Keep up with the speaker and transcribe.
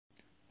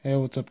Hey,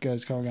 what's up,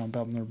 guys? Calling out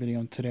about another video.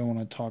 And today I want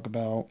to talk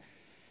about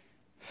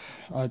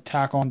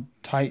Attack on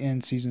Titan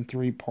Season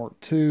 3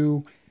 Part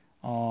 2.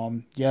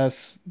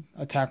 Yes,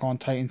 Attack on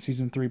Titan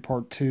Season 3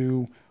 Part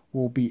 2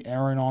 will be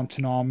airing on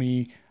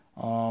Toonami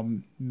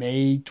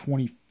May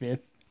 25th.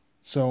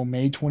 So,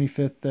 May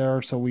 25th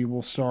there. So, we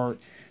will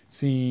start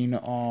seeing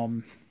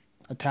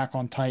Attack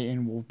on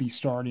Titan will be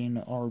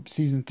starting, our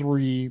Season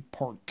 3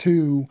 Part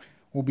 2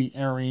 will be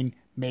airing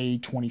May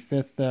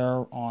 25th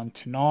there on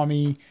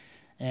Toonami,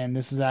 and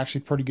this is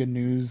actually pretty good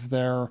news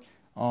there.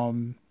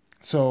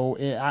 So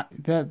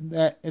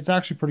it's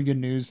actually pretty good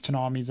news.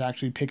 Toonami's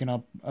actually picking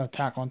up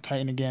Attack on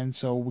Titan again,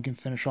 so we can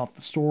finish off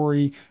the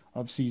story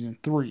of season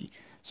 3.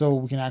 So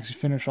we can actually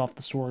finish off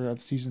the story of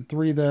season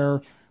 3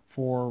 there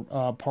for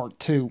part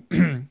 2.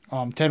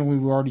 Technically,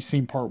 we've already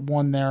seen part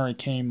 1 there. It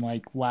came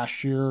like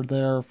last year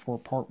there for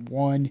part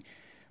 1,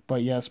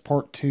 but yes,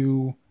 part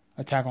 2.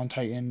 Attack on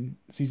Titan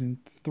season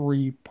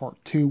 3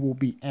 part 2 will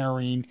be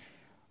airing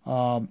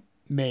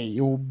May.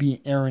 It will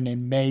be airing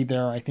in May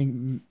there. I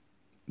think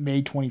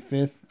May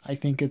 25th. I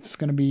think it's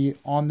going to be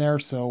on there.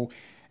 So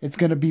it's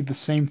going to be the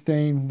same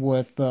thing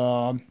with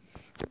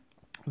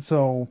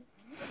so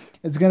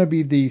it's going to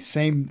be the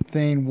same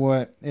thing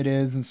what it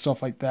is and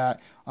stuff like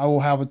that. I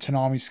will have a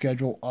Toonami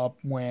schedule up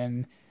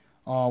when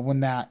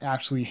that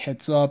actually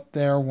hits up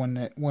there,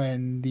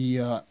 when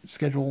the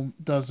schedule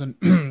doesn't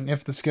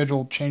if the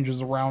schedule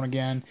changes around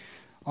again,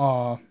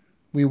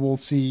 we will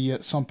see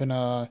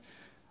something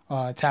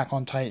Attack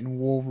on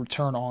Titan will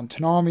return on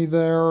Toonami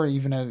there.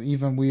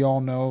 Even we all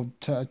know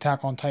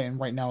Attack on Titan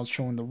right now is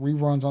showing the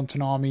reruns on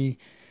Toonami.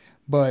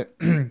 But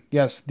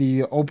yes,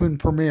 the open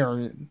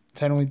premiere.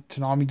 Technically,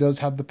 Toonami does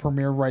have the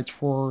premiere rights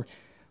for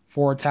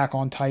Attack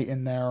on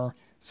Titan there.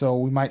 So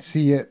we might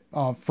see it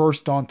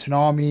first on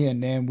Toonami,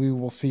 and then we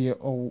will see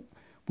it.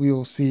 We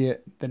will see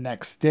it the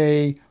next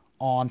day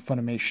on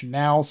Funimation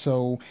Now.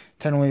 So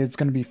technically, it's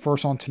going to be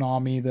first on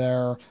Toonami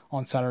there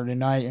on Saturday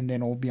night, and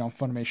then it will be on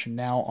Funimation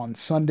Now on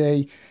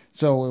Sunday.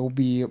 So it will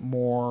be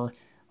more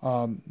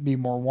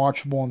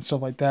watchable and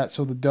stuff like that.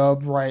 So the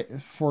dub right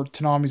for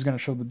Toonami is going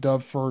to show the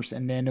dub first,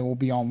 and then it will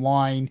be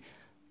online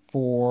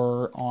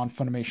on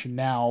Funimation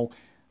Now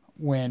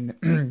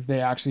when they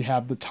actually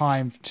have the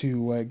time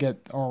to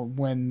or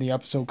when the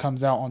episode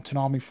comes out on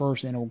Toonami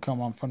first, and it will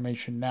come on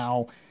Funimation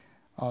Now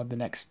the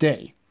next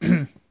day.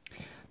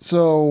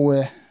 So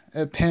it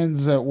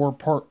depends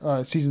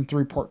where season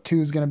 3 part 2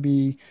 is going to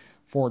be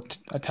for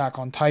Attack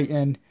on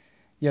Titan.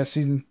 Yes,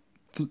 season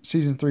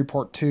 3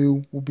 part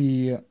 2 will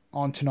be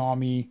on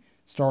Toonami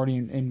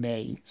starting in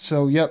May.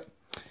 So yep,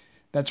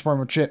 that's pretty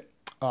much it.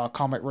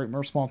 Comment, rate, my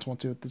response, want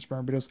to if this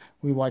brand videos.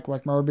 We like my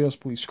videos.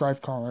 Please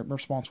subscribe, comment, rate, my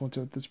response, want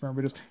to if this brand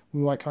videos.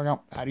 We like hang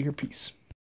out. Out of here, peace.